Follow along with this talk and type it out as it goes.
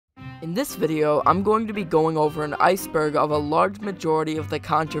In this video, I'm going to be going over an iceberg of a large majority of the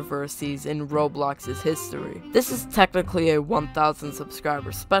controversies in Roblox's history. This is technically a 1,000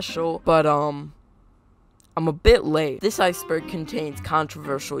 subscriber special, but I'm a bit late. This iceberg contains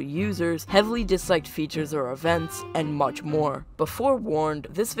controversial users, heavily disliked features or events, and much more. Before warned,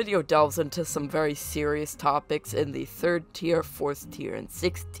 this video delves into some very serious topics in the 3rd tier, 4th tier, and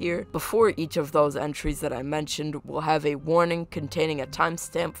 6th tier. Before each of those entries that I mentioned, we'll have a warning containing a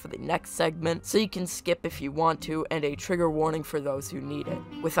timestamp for the next segment, so you can skip if you want to, and a trigger warning for those who need it.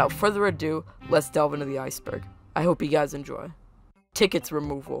 Without further ado, let's delve into the iceberg. I hope you guys enjoy. Tickets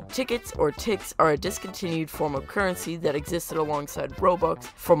removal. Tickets, or ticks, are a discontinued form of currency that existed alongside Robux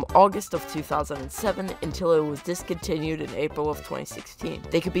from August of 2007 until it was discontinued in April of 2016.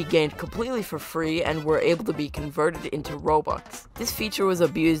 They could be gained completely for free and were able to be converted into Robux. This feature was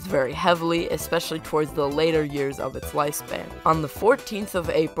abused very heavily, especially towards the later years of its lifespan. On the 14th of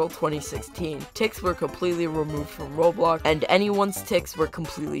April 2016, ticks were completely removed from Roblox, and anyone's ticks were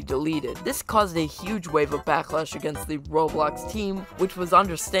completely deleted. This caused a huge wave of backlash against the Roblox team, which was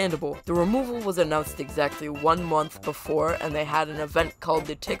understandable. The removal was announced exactly 1 month before, and they had an event called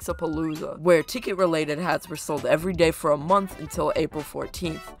the Tixapalooza, where ticket-related hats were sold every day for a month until April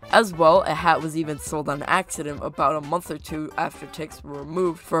 14th. As well, a hat was even sold on accident about a month or two after ticks were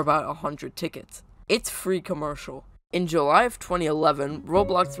removed for about 100 tickets. It's free commercial. In July of 2011,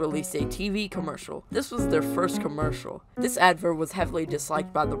 Roblox released a TV commercial. This was their first commercial. This advert was heavily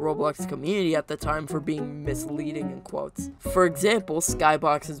disliked by the Roblox community at the time for being misleading in quotes. For example,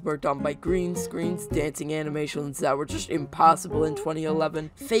 skyboxes were done by green screens, dancing animations that were just impossible in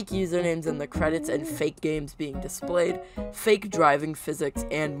 2011, fake usernames in the credits and fake games being displayed, fake driving physics,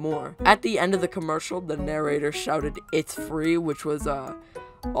 and more. At the end of the commercial, the narrator shouted, "It's free," which was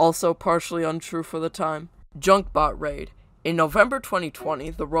also partially untrue for the time. Junkbot Raid. In November 2020,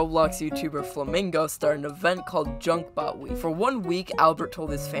 the Roblox YouTuber Flamingo started an event called Junkbot Week. For 1 week, Albert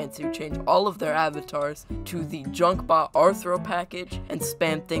told his fans to change all of their avatars to the Junkbot Arthro package and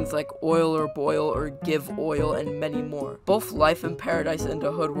spam things like oil or boil or give oil and many more. Both Life in Paradise and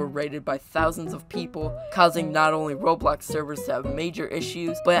The Hood were raided by thousands of people, causing not only Roblox servers to have major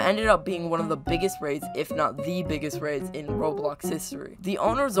issues, but it ended up being one of the biggest raids, if not the biggest raids in Roblox history. The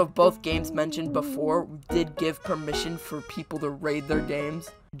owners of both games mentioned before did give permission for people to raid their games.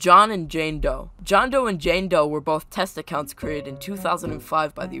 John and Jane Doe. John Doe and Jane Doe were both test accounts created in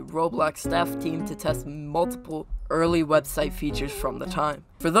 2005 by the Roblox staff team to test multiple early website features from the time.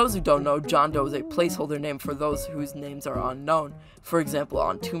 For those who don't know, John Doe is a placeholder name for those whose names are unknown. For example,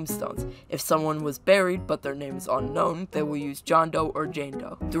 on tombstones, if someone was buried but their name is unknown, they will use John Doe or Jane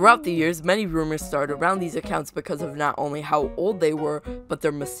Doe. Throughout the years, many rumors started around these accounts because of not only how old they were, but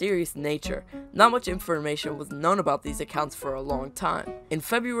their mysterious nature. Not much information was known about these accounts for a long time. In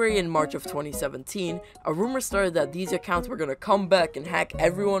February and March of 2017, a rumor started that these accounts were going to come back and hack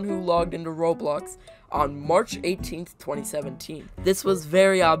everyone who logged into Roblox on March 18th, 2017. This was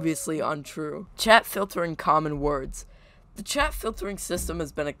very obviously untrue. Chat filtering common words. The chat filtering system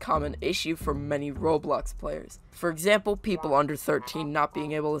has been a common issue for many Roblox players. For example, people under 13 not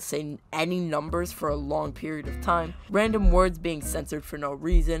being able to say any numbers for a long period of time, random words being censored for no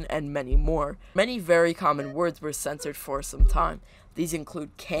reason, and many more. Many very common words were censored for some time. These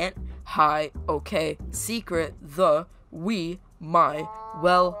include can't, hi, okay, secret, the, we, my,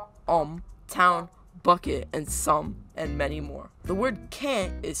 well, town, bucket, and some, and many more. The word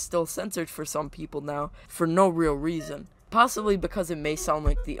can't is still censored for some people now, for no real reason. Possibly because it may sound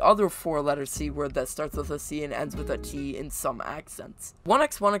like the other 4-letter C word that starts with a C and ends with a T in some accents.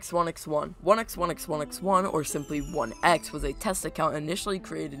 1x1x1x1. 1x1x1x1, or simply 1x, was a test account initially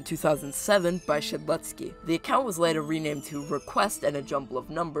created in 2007 by Shedletsky. The account was later renamed to Request and a jumble of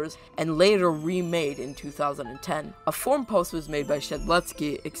numbers, and later remade in 2010. A forum post was made by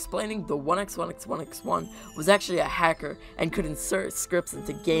Shedletsky explaining the 1x1x1x1 was actually a hacker and could insert scripts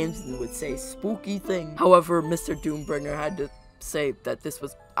into games and would say spooky things. However, Mr. Doombringer had to say that this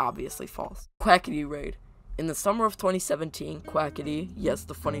was obviously false. Quackity Raid. In the summer of 2017, Quackity, yes,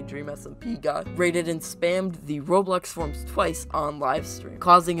 the funny Dream SMP guy, raided and spammed the Roblox forums twice on livestream,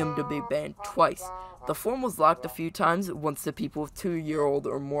 causing him to be banned twice. The forum was locked a few times, once to people with 2-year-old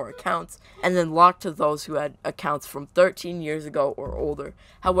or more accounts, and then locked to those who had accounts from 13 years ago or older.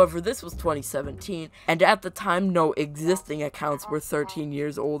 However, this was 2017, and at the time, no existing accounts were 13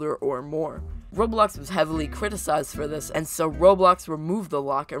 years older or more. Roblox was heavily criticized for this, and so Roblox removed the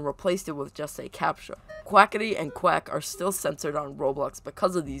lock and replaced it with just a CAPTCHA. Quackity and Quack are still censored on Roblox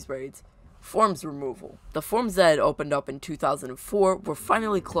because of these raids. Forms removal. The forms that had opened up in 2004 were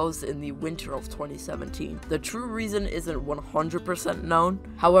finally closed in the winter of 2017. The true reason isn't 100% known,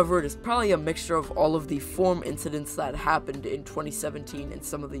 however it is probably a mixture of all of the form incidents that happened in 2017 and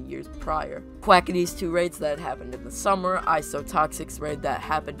some of the years prior. Quackity's 2 raids that happened in the summer, Isotoxic's raid that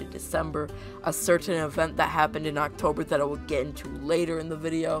happened in December, a certain event that happened in October that I will get into later in the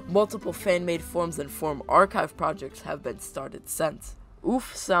video, multiple fan-made forms and form archive projects have been started since.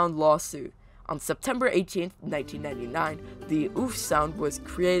 Oof Sound lawsuit. On September 18th, 1999, the oof sound was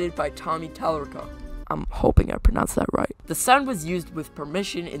created by Tommy Tallarico. I'm hoping I pronounced that right. The sound was used with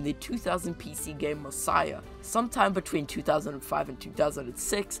permission in the 2000 PC game Messiah. Sometime between 2005 and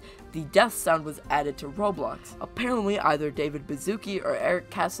 2006, the death sound was added to Roblox. Apparently, either David Baszucki or Eric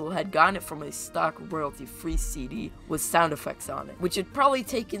Castle had gotten it from a stock royalty-free CD with sound effects on it, which had probably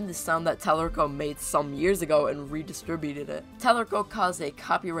taken the sound that Tallarico made some years ago and redistributed it. Tallarico caused a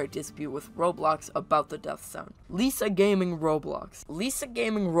copyright dispute with Roblox about the death sound. Lisa Gaming Roblox. Lisa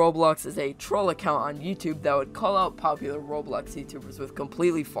Gaming Roblox is a troll account on YouTube that would call out popular Roblox YouTubers with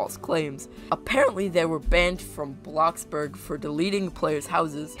completely false claims. Apparently, they were banned from Bloxburg for deleting players'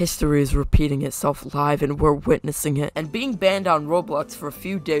 houses. History is repeating itself live and we're witnessing it, and being banned on Roblox for a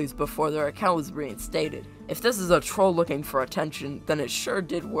few days before their account was reinstated. If this is a troll looking for attention, then it sure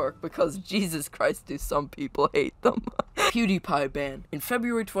did work, because Jesus Christ do some people hate them. PewDiePie ban. In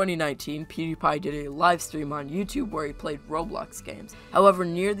February 2019, PewDiePie did a live stream on YouTube where he played Roblox games. However,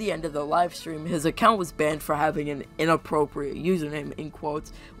 near the end of the live stream, his account was banned for having an inappropriate username, in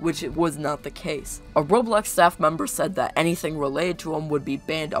quotes, which it was not the case. A Roblox staff member said that anything related to him would be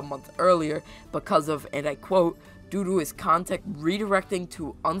banned a month earlier because of, and I quote, due to his content redirecting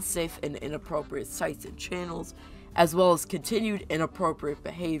to unsafe and inappropriate sites and channels, as well as continued inappropriate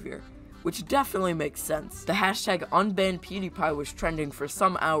behavior, which definitely makes sense. The hashtag UnBannedPewDiePie was trending for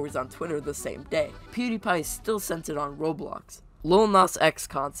some hours on Twitter the same day. PewDiePie is still censored on Roblox. Lil Nas X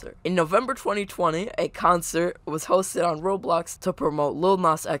concert. In November 2020, a concert was hosted on Roblox to promote Lil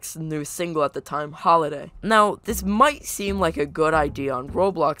Nas X's new single at the time, Holiday. Now, this might seem like a good idea on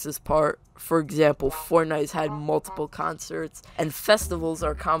Roblox's part. For example, Fortnite has had multiple concerts, and festivals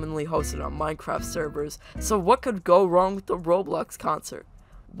are commonly hosted on Minecraft servers, so what could go wrong with the Roblox concert?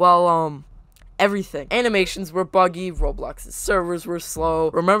 Well, everything. Animations were buggy, Roblox's servers were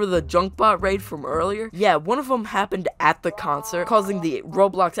slow. Remember the Junkbot raid from earlier? Yeah, one of them happened at the concert, causing the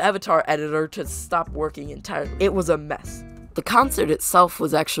Roblox avatar editor to stop working entirely. It was a mess. The concert itself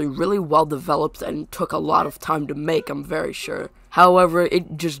was actually really well developed and took a lot of time to make, I'm very sure. However,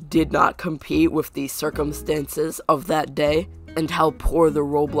 it just did not compete with the circumstances of that day and how poor the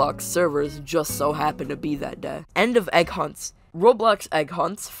Roblox servers just so happened to be that day. End of egg hunts. Roblox egg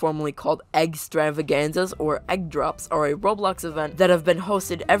hunts, formerly called egg extravaganzas or egg drops, are a Roblox event that have been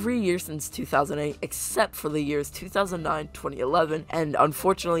hosted every year since 2008 except for the years 2009, 2011, and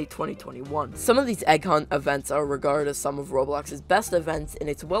unfortunately 2021. Some of these egg hunt events are regarded as some of Roblox's best events in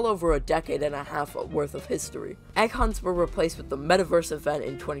its well over a decade and a half worth of history. Egg hunts were replaced with the Metaverse event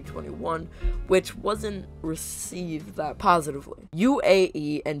in 2021, which wasn't received that positively.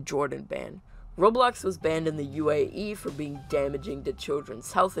 UAE and Jordan ban. Roblox was banned in the UAE for being damaging to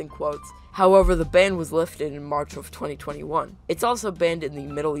children's health, in quotes. However, the ban was lifted in March of 2021. It's also banned in the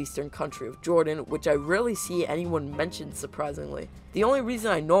Middle Eastern country of Jordan, which I rarely see anyone mention, surprisingly. The only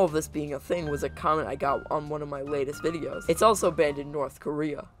reason I know of this being a thing was a comment I got on one of my latest videos. It's also banned in North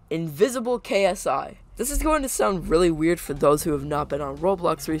Korea. Invisible KSI. This is going to sound really weird for those who have not been on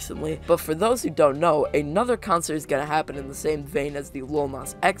Roblox recently, but for those who don't know, another concert is going to happen in the same vein as the Lil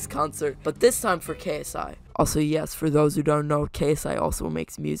Nas X concert, but this time for KSI. Also, yes, for those who don't know, KSI also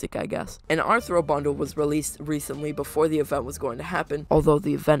makes music, I guess. An Arthro bundle was released recently before the event was going to happen, although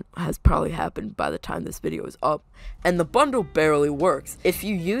the event has probably happened by the time this video is up, and the bundle barely works. If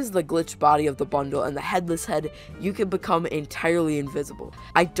you use the glitched body of the bundle and the headless head, you can become entirely invisible.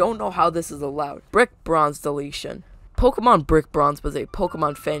 I don't know how this is allowed. Brick Bronze deletion. Pokemon Brick Bronze was a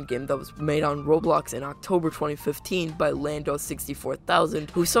Pokemon fan game that was made on Roblox in October 2015 by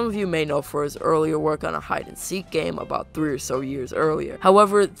Lando64000, who some of you may know for his earlier work on a hide-and-seek game about 3 or so years earlier.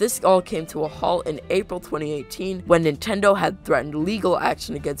 However, this all came to a halt in April 2018 when Nintendo had threatened legal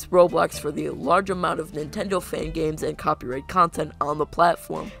action against Roblox for the large amount of Nintendo fan games and copyright content on the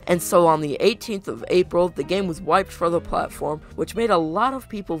platform. And so on the 18th of April, the game was wiped from the platform, which made a lot of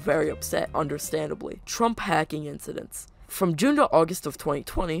people very upset, understandably. Trump hacking incidents. From June to August of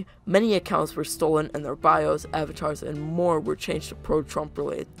 2020, many accounts were stolen and their bios, avatars, and more were changed to pro-Trump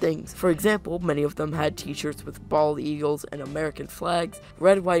related things. For example, many of them had t-shirts with bald eagles and American flags,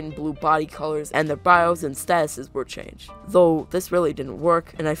 red, white, and blue body colors, and their bios and statuses were changed. Though this really didn't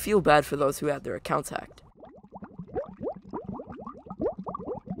work, and I feel bad for those who had their accounts hacked.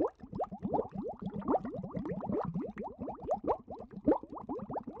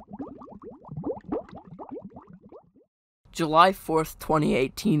 July 4th,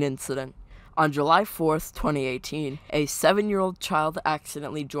 2018 incident. On July 4th, 2018, a 7-year-old child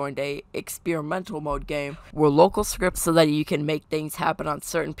accidentally joined a experimental mode game where local scripts so that you can make things happen on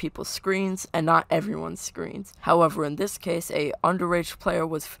certain people's screens and not everyone's screens. However, in this case, a underage player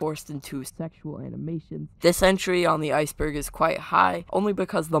was forced into sexual animation. This entry on the iceberg is quite high, only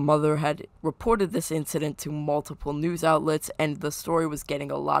because the mother had reported this incident to multiple news outlets and the story was getting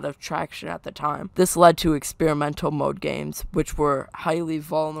a lot of traction at the time. This led to experimental mode games, which were highly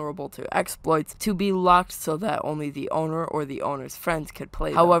vulnerable to exploits, to be locked so that only the owner or the owner's friends could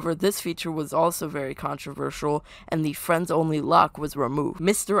play them. However, this feature was also very controversial, and the friends-only lock was removed.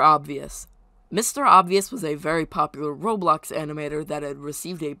 Mr. Obvious. Mr. Obvious was a very popular Roblox animator that had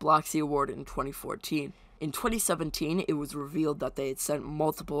received a Bloxy Award in 2014. In 2017, it was revealed that they had sent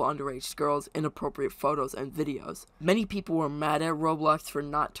multiple underage girls inappropriate photos and videos. Many people were mad at Roblox for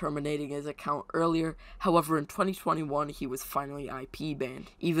not terminating his account earlier. However, in 2021, he was finally IP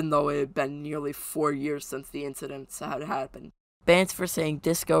banned, even though it had been nearly 4 years since the incidents had happened. Bans for saying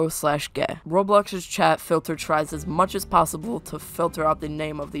disco/gay. Roblox's chat filter tries as much as possible to filter out the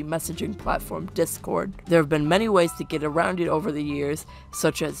name of the messaging platform Discord. There have been many ways to get around it over the years,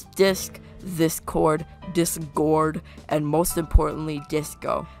 such as Disc, Discord, Discord, and most importantly,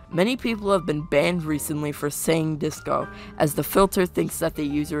 Disco. Many people have been banned recently for saying disco, as the filter thinks that the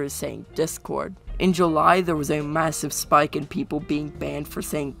user is saying Discord. In July, there was a massive spike in people being banned for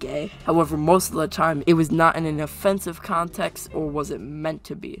saying gay. However, most of the time, it was not in an offensive context, or was it meant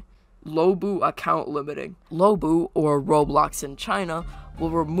to be. Lobu account limiting. Lobu, or Roblox in China, will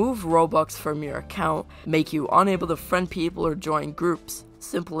remove Robux from your account, make you unable to friend people or join groups.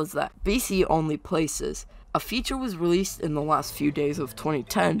 Simple as that. BC only places. A feature was released in the last few days of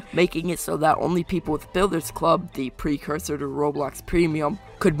 2010, making it so that only people with Builders Club, the precursor to Roblox Premium,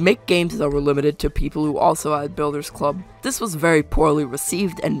 could make games that were limited to people who also had Builders Club. This was very poorly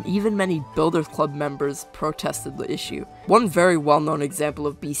received, and even many Builders Club members protested the issue. One very well-known example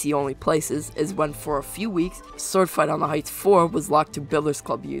of BC-only places is when, for a few weeks, Swordfight on the Heights 4 was locked to Builders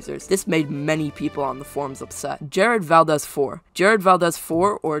Club users. This made many people on the forums upset. Jared Valdez 4. Jared Valdez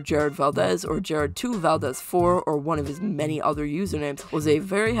 4, or Jared Valdez, or Jared2 Valdez 4, or one of his many other usernames, was a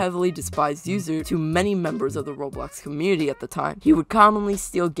very heavily despised user to many members of the Roblox community at the time. He would commonly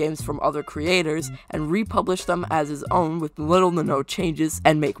steal games from other creators and republish them as his own with little to no changes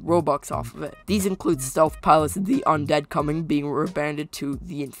and make Robux off of it. These include Stealth Pilot's The Undead Coming being rebranded to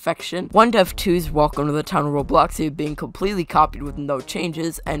The Infection, One Dev 2's Welcome to the Town of Robloxia being completely copied with no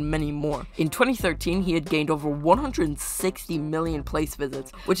changes, and many more. In 2013, he had gained over 160 million place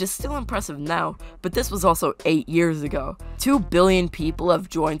visits, which is still impressive now, but this was also 8 years ago. 2 billion people have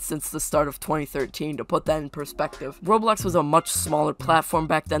joined since the start of 2013, to put that in perspective. Roblox was a much smaller platform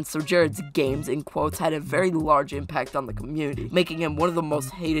back then, so Jared's games, in quotes, had a very large impact on the community, making him one of the most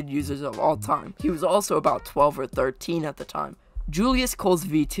hated users of all time. He was also about 12 or 13 at the time. Julius Coles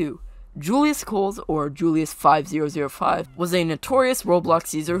V2. Julius Coles, or Julius5005, was a notorious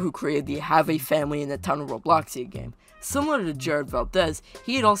Roblox user who created the Have a Family in the Town of Robloxia game. Similar to Jared Valdez,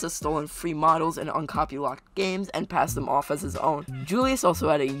 he had also stolen free models and uncopy-locked games and passed them off as his own. Julius also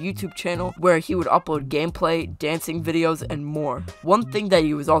had a YouTube channel where he would upload gameplay, dancing videos, and more. One thing that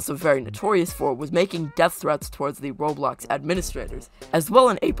he was also very notorious for was making death threats towards the Roblox administrators. As well,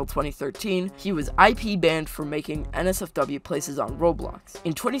 in April 2013, he was IP banned for making NSFW places on Roblox.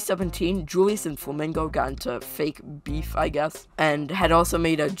 In 2017, Julius and Flamingo got into fake beef, I guess, and had also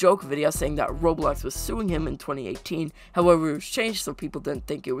made a joke video saying that Roblox was suing him in 2018. However, it was changed so people didn't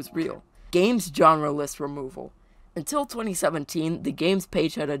think it was real. Games genre list removal. Until 2017, the games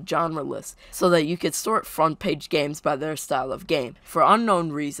page had a genre list, so that you could sort front page games by their style of game. For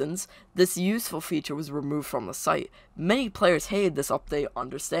unknown reasons, this useful feature was removed from the site. Many players hated this update,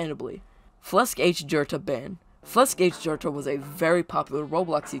 understandably. Flesk H. Jerta ban. FleshGageJerta was a very popular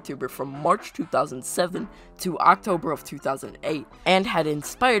Roblox YouTuber from March 2007 to October of 2008, and had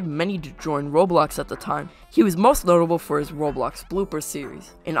inspired many to join Roblox at the time. He was most notable for his Roblox blooper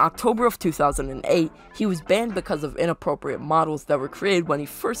series. In October of 2008, he was banned because of inappropriate models that were created when he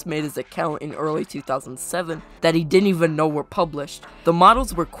first made his account in early 2007 that he didn't even know were published. The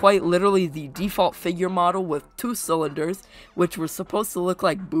models were quite literally the default figure model with 2 cylinders, which were supposed to look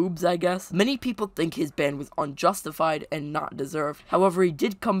like boobs, I guess. Many people think his ban was unjustified and not deserved. However, he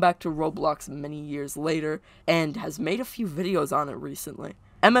did come back to Roblox many years later and has made a few videos on it recently.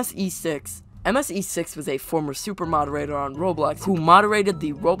 MSE6 was a former super moderator on Roblox who moderated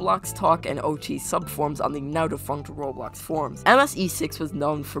the Roblox Talk and OT subforums on the now defunct Roblox forums. MSE6 was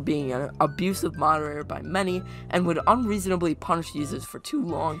known for being an abusive moderator by many and would unreasonably punish users for too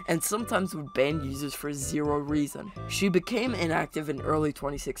long and sometimes would ban users for zero reason. She became inactive in early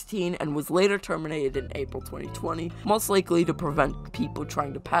 2016 and was later terminated in April 2020, most likely to prevent people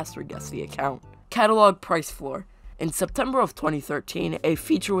trying to password guess the account. Catalog price floor. In September of 2013, a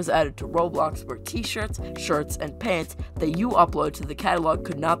feature was added to Roblox where t-shirts, shirts, and pants that you upload to the catalog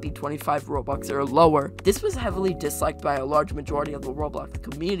could not be 25 Robux or lower. This was heavily disliked by a large majority of the Roblox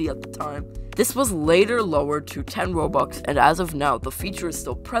community at the time. This was later lowered to 10 Robux, and as of now, the feature is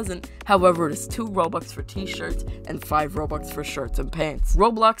still present. However, it is 2 Robux for t-shirts and 5 Robux for shirts and pants.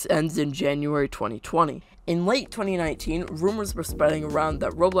 Roblox ends in January 2020. In late 2019, rumors were spreading around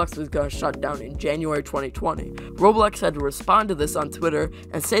that Roblox was going to shut down in January 2020. Roblox had to respond to this on Twitter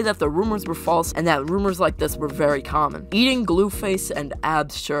and say that the rumors were false and that rumors like this were very common. Eating glue face and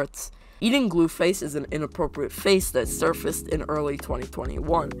abs shirts. Eating glue face is an inappropriate face that surfaced in early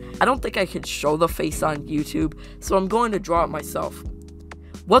 2021. I don't think I could show the face on YouTube, so I'm going to draw it myself.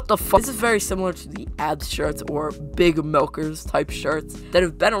 What the fuck? This is very similar to the abs shirts or big milkers type shirts that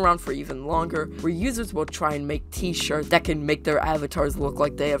have been around for even longer, where users will try and make t-shirts that can make their avatars look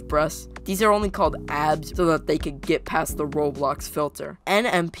like they have breasts. These are only called abs so that they can get past the Roblox filter.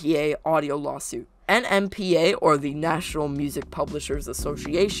 NMPA audio lawsuit. NMPA, or the National Music Publishers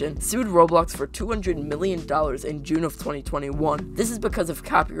Association, sued Roblox for $200 million in June of 2021. This is because of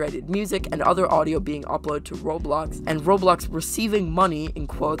copyrighted music and other audio being uploaded to Roblox, and Roblox receiving money, in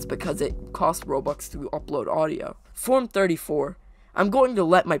quotes, because it costs Robux to upload audio. Form 34. I'm going to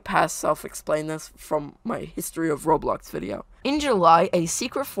let my past self explain this from my History of Roblox video. In July, a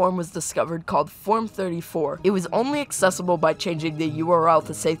secret form was discovered called Form 34. It was only accessible by changing the URL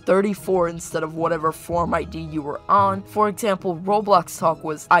to say 34 instead of whatever form ID you were on. For example, Roblox Talk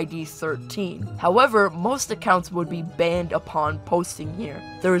was ID 13. However, most accounts would be banned upon posting here.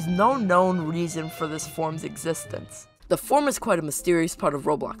 There is no known reason for this form's existence. The form is quite a mysterious part of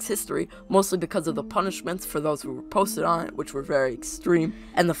Roblox history, mostly because of the punishments for those who were posted on it, which were very extreme,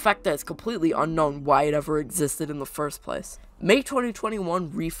 and the fact that it's completely unknown why it ever existed in the first place. May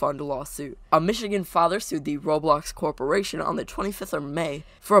 2021 refund lawsuit. A Michigan father sued the Roblox Corporation on the 25th of May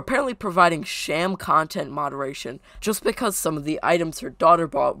for apparently providing sham content moderation just because some of the items her daughter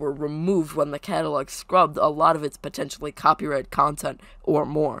bought were removed when the catalog scrubbed a lot of its potentially copyrighted content or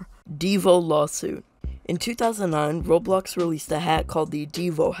more. Devo lawsuit. In 2009, Roblox released a hat called the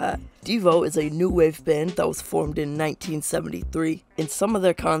Devo hat. Devo is a new wave band that was formed in 1973. In some of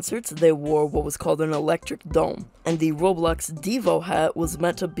their concerts, they wore what was called an electric dome, and the Roblox Devo hat was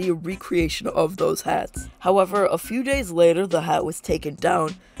meant to be a recreation of those hats. However, a few days later, the hat was taken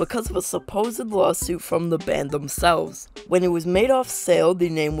down because of a supposed lawsuit from the band themselves. When it was made off sale, the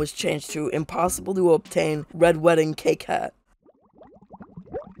name was changed to Impossible to Obtain Red Wedding Cake Hat.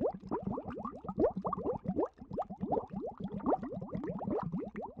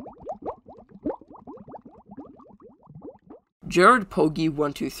 Jared Pogi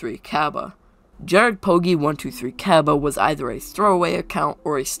 123 Kaba. Jared Pogi 123 Kaba was either a throwaway account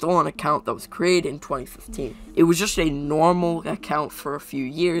or a stolen account that was created in 2015. It was just a normal account for a few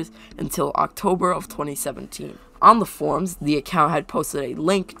years until October of 2017. On the forums, the account had posted a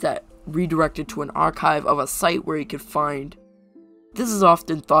link that redirected to an archive of a site where you could find. This is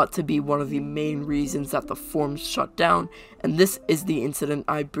often thought to be one of the main reasons that the forums shut down, and this is the incident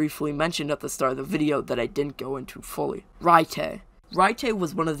I briefly mentioned at the start of the video that I didn't go into fully. Raite. Raite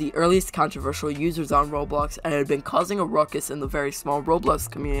was one of the earliest controversial users on Roblox and had been causing a ruckus in the very small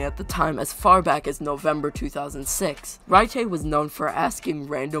Roblox community at the time as far back as November 2006. Raite was known for asking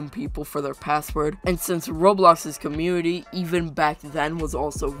random people for their password, and since Roblox's community, even back then, was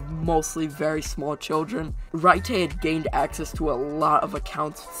also mostly very small children, Raite had gained access to a lot of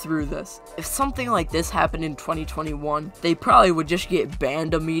accounts through this. If something like this happened in 2021, they probably would just get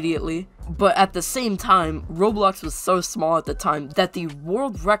banned immediately. But at the same time, Roblox was so small at the time that the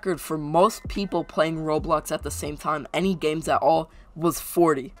world record for most people playing Roblox at the same time, any games at all, was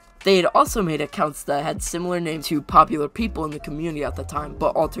 40. They had also made accounts that had similar names to popular people in the community at the time,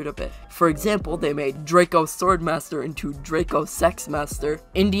 but altered a bit. For example, they made Draco Swordmaster into Draco Sexmaster,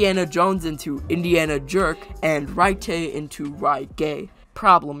 Indiana Jones into Indiana Jerk, and Raite into Rai Gay.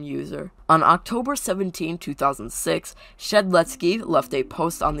 Problem user. On October 17, 2006, Shedletsky left a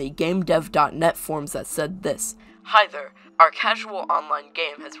post on the GameDev.net forums that said this: "Hi there, our casual online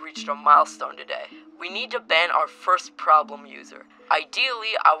game has reached a milestone today. We need to ban our first problem user.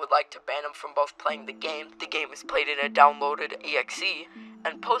 Ideally, I would like to ban him from both playing the game is played in a downloaded exe,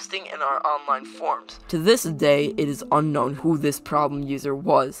 and posting in our online forums." To this day, it is unknown who this problem user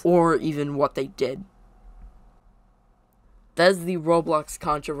was, or even what they did. That is the Roblox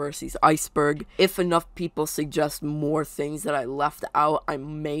Controversies Iceberg. If enough people suggest more things that I left out, I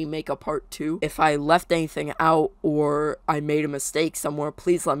may make a part 2. If I left anything out or I made a mistake somewhere,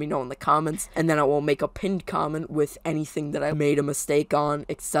 please let me know in the comments, and then I will make a pinned comment with anything that I made a mistake on,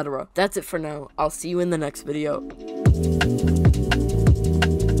 etc. That's it for now. I'll see you in the next video.